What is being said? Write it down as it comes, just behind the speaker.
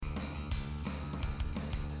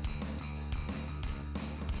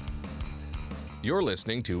You're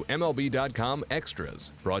listening to MLB.com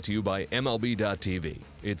Extras, brought to you by MLB.tv.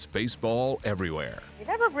 It's baseball everywhere. You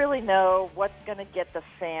never really know what's going to get the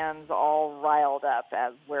fans all riled up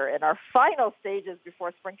as we're in our final stages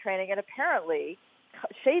before spring training. And apparently,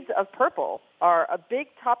 shades of purple are a big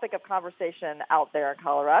topic of conversation out there in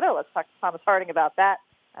Colorado. Let's talk to Thomas Harding about that.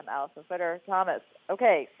 I'm Alyson Footer. Thomas,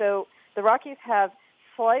 okay, so the Rockies have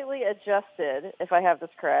slightly adjusted, if I have this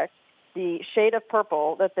correct, the shade of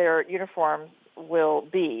purple that their uniforms will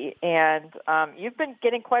be. And you've been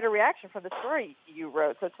getting quite a reaction from the story you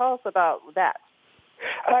wrote. So tell us about that.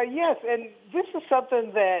 Yes, and this is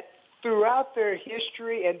something that throughout their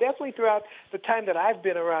history and definitely throughout the time that I've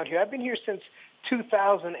been around here, I've been here since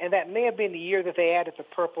 2000, and that may have been the year that they added the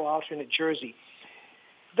purple alternate jersey.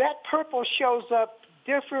 That purple shows up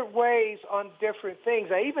different ways on different things.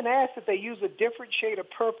 I even asked if they use a different shade of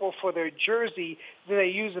purple for their jersey than they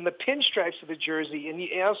use in the pinstripes of the jersey. And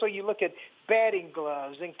also you look at batting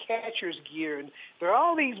gloves and catcher's gear, and there are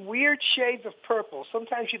all these weird shades of purple.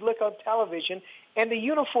 Sometimes you look on television and the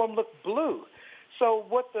uniform looked blue. So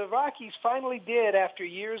what the Rockies finally did after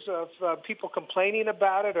years of people complaining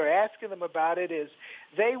about it or asking them about it is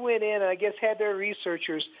they went in and I guess had their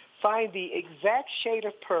researchers find the exact shade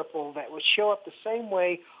of purple that would show up the same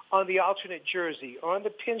way on the alternate jersey or on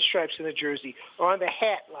the pinstripes in the jersey or on the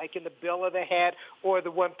hat, like in the bill of the hat or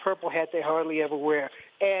the one purple hat they hardly ever wear.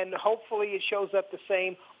 And hopefully it shows up the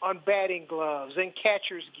same on batting gloves and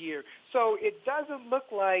catcher's gear. So it doesn't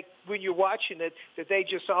look like when you're watching it that they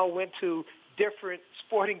just all went to different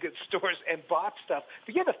sporting goods stores and bought stuff.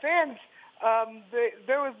 But yeah, the fans,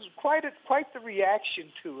 there was quite the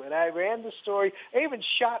reaction to it. I ran the story. I even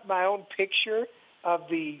shot my own picture of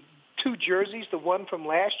the two jerseys, the one from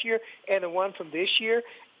last year and the one from this year.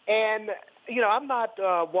 And, you know, I'm not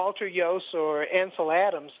Walter Yost or Ansel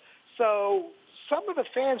Adams, so some of the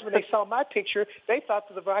fans, when they saw my picture, they thought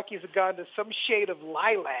that the Rockies had gone to some shade of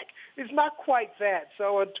lilac. It's not quite that.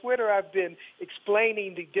 So on Twitter, I've been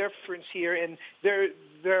explaining the difference here, and there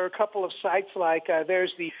are a couple of sites like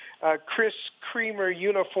there's the Chris Creamer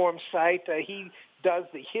uniform site. He does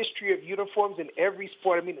the history of uniforms in every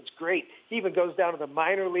sport. I mean, it's great. He even goes down to the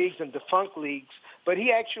minor leagues and defunct leagues. But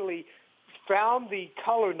he actually found the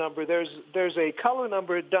color number. There's a color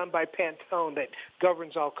number done by Pantone that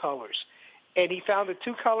governs all colors. And he found the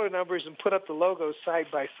two color numbers and put up the logos side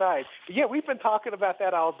by side. But yeah, we've been talking about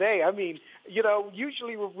that all day. I mean, you know,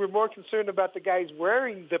 usually we're more concerned about the guys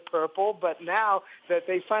wearing the purple, but now that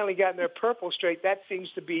they've finally gotten their purple straight, that seems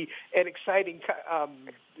to be an exciting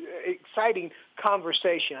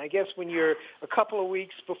conversation. I guess when you're a couple of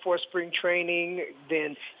weeks before spring training,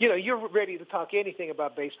 then, you know, you're ready to talk anything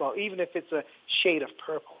about baseball, even if it's a shade of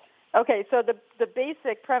purple. Okay, so the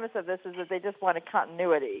basic premise of this is that they just wanted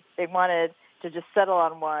continuity. They wanted to just settle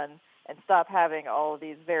on one and stop having all of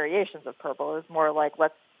these variations of purple. It was more like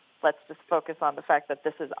let's just focus on the fact that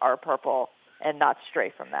this is our purple and not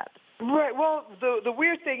stray from that. Right. Well, the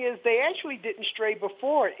weird thing is they actually didn't stray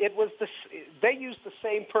before. It was they used the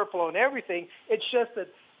same purple on everything. It's just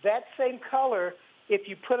that same color, if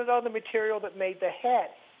you put it on the material that made the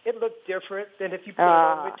hat, it looked different than if you put it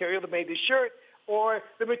on the material that made the shirt or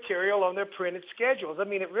the material on their printed schedules. I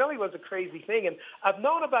mean, it really was a crazy thing. And I've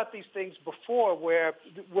known about these things before where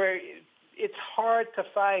it's hard to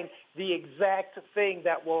find the exact thing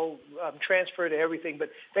that will transfer to everything. But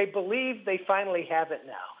they believe they finally have it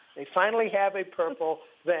now. They finally have a purple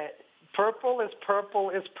that purple is purple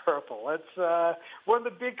is purple. It's one of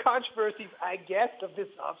the big controversies, I guess, of this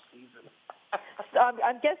offseason.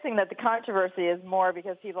 I'm guessing that the controversy is more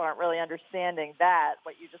because people aren't really understanding that,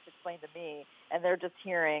 what you just explained to me, and they're just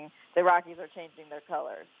hearing the Rockies are changing their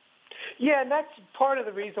colors. Yeah, and that's part of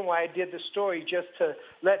the reason why I did the story, just to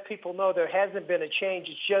let people know there hasn't been a change.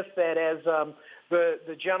 It's just that as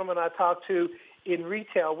the gentleman I talked to in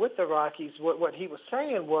retail with the Rockies, what he was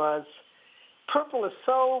saying was purple is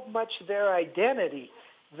so much their identity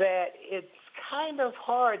that it's kind of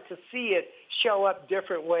hard to see it show up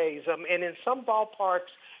different ways. And in some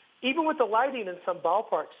ballparks, even with the lighting in some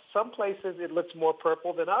ballparks, some places it looks more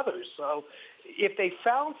purple than others. So if they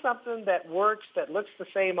found something that works, that looks the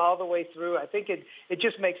same all the way through, I think it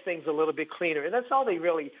just makes things a little bit cleaner. And that's all they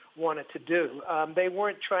really wanted to do. They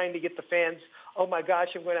weren't trying to get the fans, oh my gosh,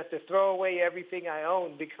 I'm going to have to throw away everything I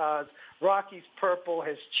own because Rockies purple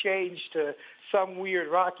has changed to some weird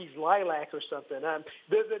Rockies lilac or something.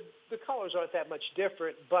 The colors aren't that much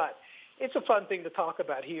different, but it's a fun thing to talk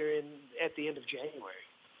about here at the end of January.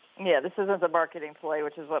 Yeah, this isn't a marketing play,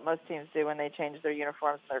 which is what most teams do when they change their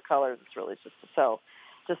uniforms and their colors. It's really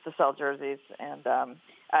just just to sell jerseys. And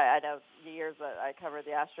I know the years that I covered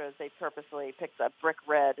the Astros, they purposely picked up brick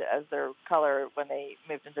red as their color when they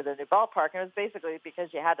moved into the new ballpark. And it was basically because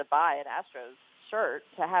you had to buy an Astros shirt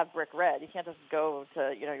to have brick red. You can't just go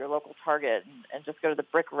to, your local Target and just go to the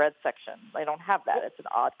brick red section. They don't have that. It's an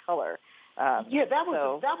odd color. That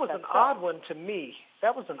was an odd one to me.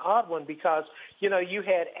 That was an odd one because, you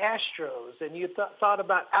had Astros and you thought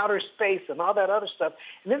about outer space and all that other stuff.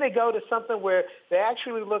 And then they go to something where they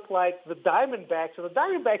actually look like the Diamondbacks. And the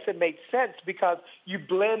Diamondbacks had made sense because you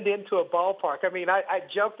blend into a ballpark. I mean, I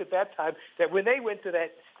joked at that time that when they went to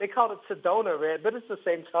that, they called it Sedona red, but it's the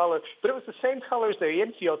same color. But it was the same color as their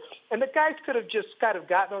infield. And the guys could have just kind of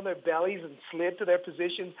gotten on their bellies and slid to their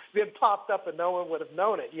positions, then popped up and no one would have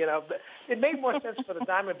known it, But it made more sense for the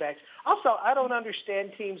Diamondbacks. Also, I don't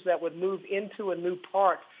understand teams that would move into a new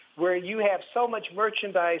park where you have so much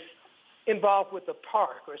merchandise involved with the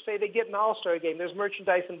park. Or say they get an all-star game, there's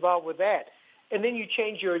merchandise involved with that. And then you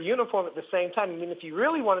change your uniform at the same time. I mean, if you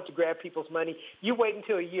really wanted to grab people's money, you wait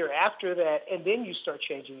until a year after that, and then you start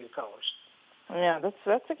changing your colors. Yeah,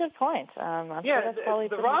 that's a good point. I'm sure that's probably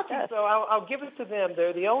the Rockies, though, I'll give it to them.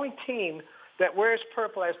 They're the only team that wears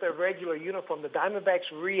purple as their regular uniform. The Diamondbacks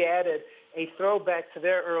re-added a throwback to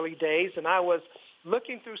their early days, and I was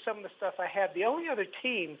looking through some of the stuff I had. The only other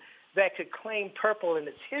team that could claim purple in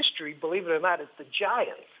its history, believe it or not, is the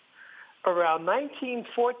Giants. Around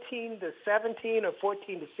 1914 to 17 or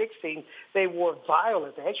 14 to 16, they wore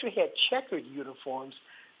violet. They actually had checkered uniforms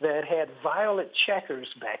that had violet checkers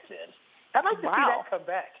back then. I'd like to see that come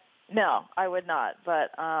back. No, I would not.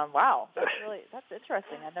 But, wow, that's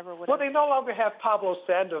interesting. I never would have. Well, they no longer have Pablo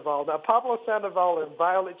Sandoval. Now, Pablo Sandoval in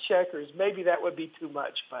violet checkers, maybe that would be too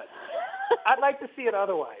much, but I'd like to see it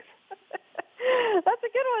otherwise. That's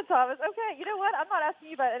a good one, Thomas. Okay, you know what? I'm not asking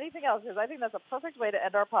you about anything else because I think that's a perfect way to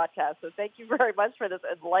end our podcast. So thank you very much for this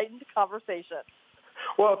enlightened conversation.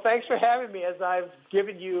 Well, thanks for having me as I've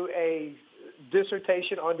given you a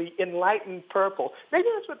dissertation on the enlightened purple. Maybe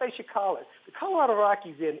that's what they should call it. The Colorado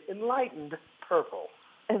Rockies in enlightened purple.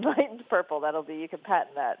 Enlightened purple. That'll be, you can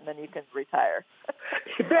patent that, and then you can retire.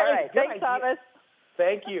 All right. Thanks, Thomas.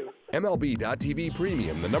 Thank you. MLB.tv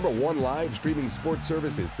Premium, the #1 live streaming sports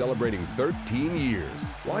service, is celebrating 13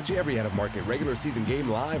 years. Watch every out-of-market regular season game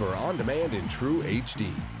live or on demand in true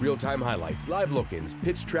HD. Real-time highlights, live look-ins,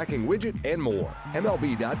 pitch tracking widget, and more.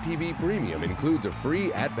 MLB.tv Premium includes a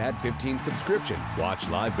free At-Bat 15 subscription. Watch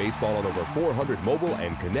live baseball on over 400 mobile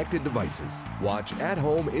and connected devices. Watch at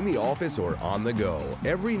home, in the office, or on the go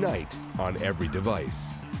every night on every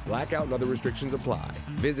device. Blackout and other restrictions apply.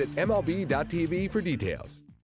 Visit MLB.tv for details.